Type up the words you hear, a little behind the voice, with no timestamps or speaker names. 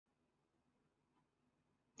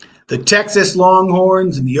The Texas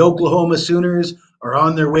Longhorns and the Oklahoma Sooners are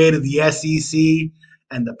on their way to the SEC,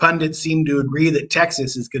 and the pundits seem to agree that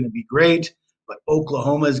Texas is going to be great, but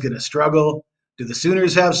Oklahoma is going to struggle. Do the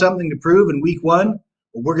Sooners have something to prove in week one?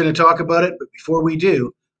 Well, we're going to talk about it, but before we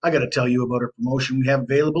do, I got to tell you about a promotion we have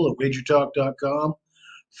available at wagertalk.com.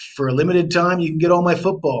 For a limited time, you can get all my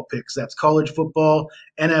football picks. That's college football,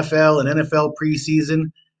 NFL, and NFL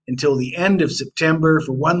preseason until the end of September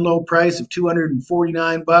for one low price of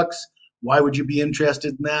 $249. Why would you be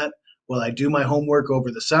interested in that? Well, I do my homework over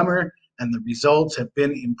the summer, and the results have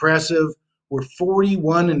been impressive. We're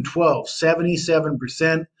 41-12,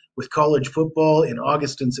 77% with college football in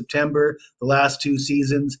August and September, the last two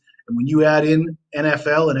seasons. And when you add in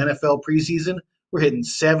NFL and NFL preseason, we're hitting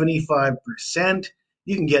 75%.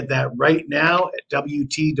 You can get that right now at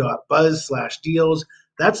wt.buzz/deals.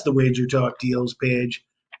 That's the Wager Talk Deals page.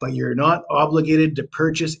 But you're not obligated to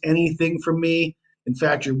purchase anything from me. In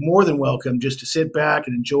fact, you're more than welcome just to sit back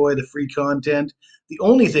and enjoy the free content. The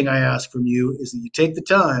only thing I ask from you is that you take the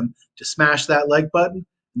time to smash that like button,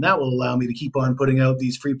 and that will allow me to keep on putting out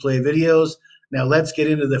these free play videos. Now let's get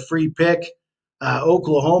into the free pick.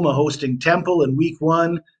 Oklahoma hosting Temple in week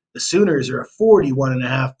one. The Sooners are a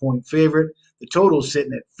 41.5 point favorite. The total's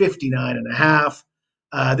sitting at 59.5.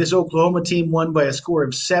 This Oklahoma team won by a score of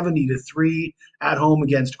 70-3 at home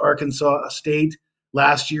against Arkansas State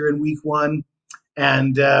last year in week one.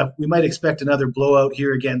 And we might expect another blowout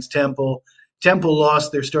here against Temple. Temple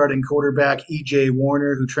lost their starting quarterback, E.J.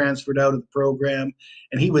 Warner, who transferred out of the program,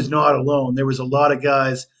 and he was not alone. There was a lot of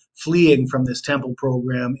guys fleeing from this Temple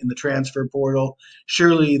program in the transfer portal.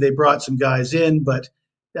 Surely they brought some guys in, but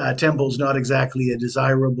Temple's not exactly a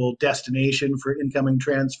desirable destination for incoming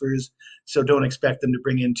transfers, so don't expect them to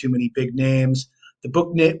bring in too many big names. The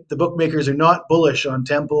bookmakers are not bullish on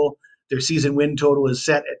Temple. Their season win total is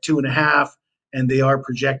set at 2.5, and they are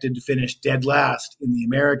projected to finish dead last in the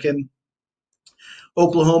American.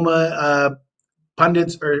 Oklahoma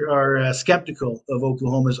pundits are skeptical of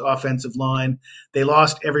Oklahoma's offensive line. They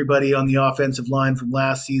lost everybody on the offensive line from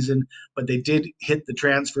last season, but they did hit the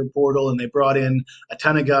transfer portal, and they brought in a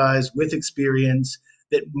ton of guys with experience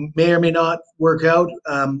that may or may not work out.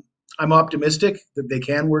 I'm optimistic that they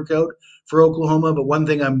can work out for Oklahoma, but one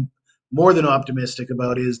thing I'm more than optimistic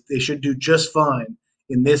about is they should do just fine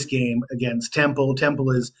in this game against Temple.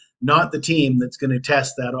 Temple is not the team that's going to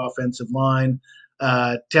test that offensive line.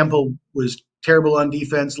 Temple was terrible on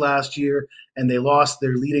defense last year, and they lost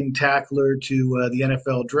their leading tackler to the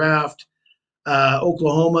NFL draft.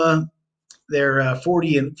 Oklahoma, they're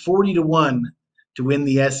 40-1 to win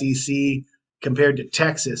the SEC compared to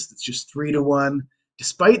Texas, that's just 3-1.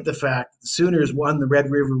 Despite the fact that the Sooners won the Red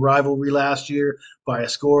River rivalry last year by a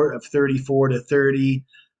score of 34-30.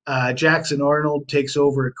 Jackson Arnold takes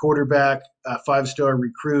over at quarterback, a five-star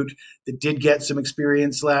recruit that did get some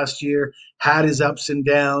experience last year, had his ups and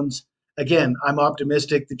downs. Again, I'm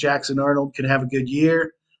optimistic that Jackson Arnold can have a good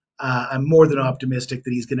year. I'm more than optimistic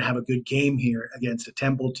that he's going to have a good game here against a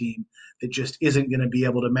Temple team that just isn't going to be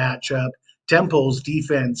able to match up. Temple's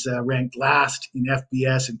defense ranked last in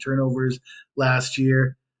FBS and turnovers last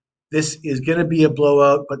year. This is going to be a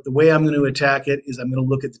blowout, but the way I'm going to attack it is I'm going to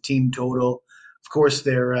look at the team total. Of course,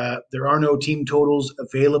 there are no team totals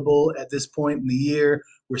available at this point in the year.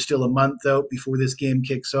 We're still a month out before this game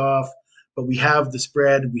kicks off, but we have the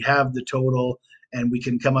spread, we have the total, and we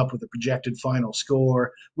can come up with a projected final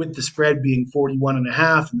score with the spread being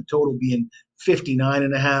 41.5 and the total being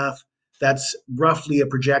 59.5. That's roughly a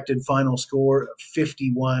projected final score of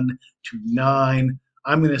 51-9.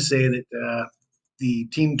 I'm going to say that the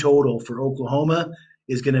team total for Oklahoma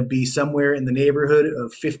is going to be somewhere in the neighborhood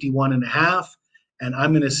of 51.5. And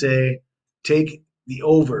I'm going to say take the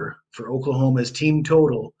over for Oklahoma's team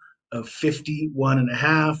total of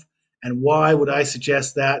 51.5. And why would I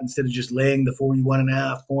suggest that instead of just laying the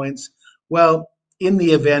 41.5 points? Well, in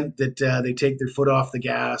the event that they take their foot off the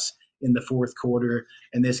gas in the fourth quarter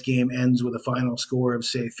and this game ends with a final score of,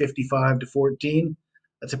 say, 55-14,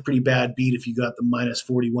 that's a pretty bad beat if you got the minus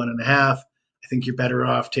 41.5. I think you're better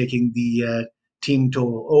off taking the team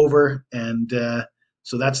total over. And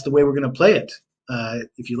so that's the way we're going to play it.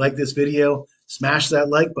 If you like this video, smash that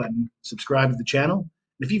like button, subscribe to the channel.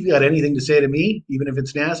 And if you've got anything to say to me, even if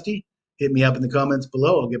it's nasty, hit me up in the comments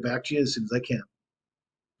below. I'll get back to you as soon as I can.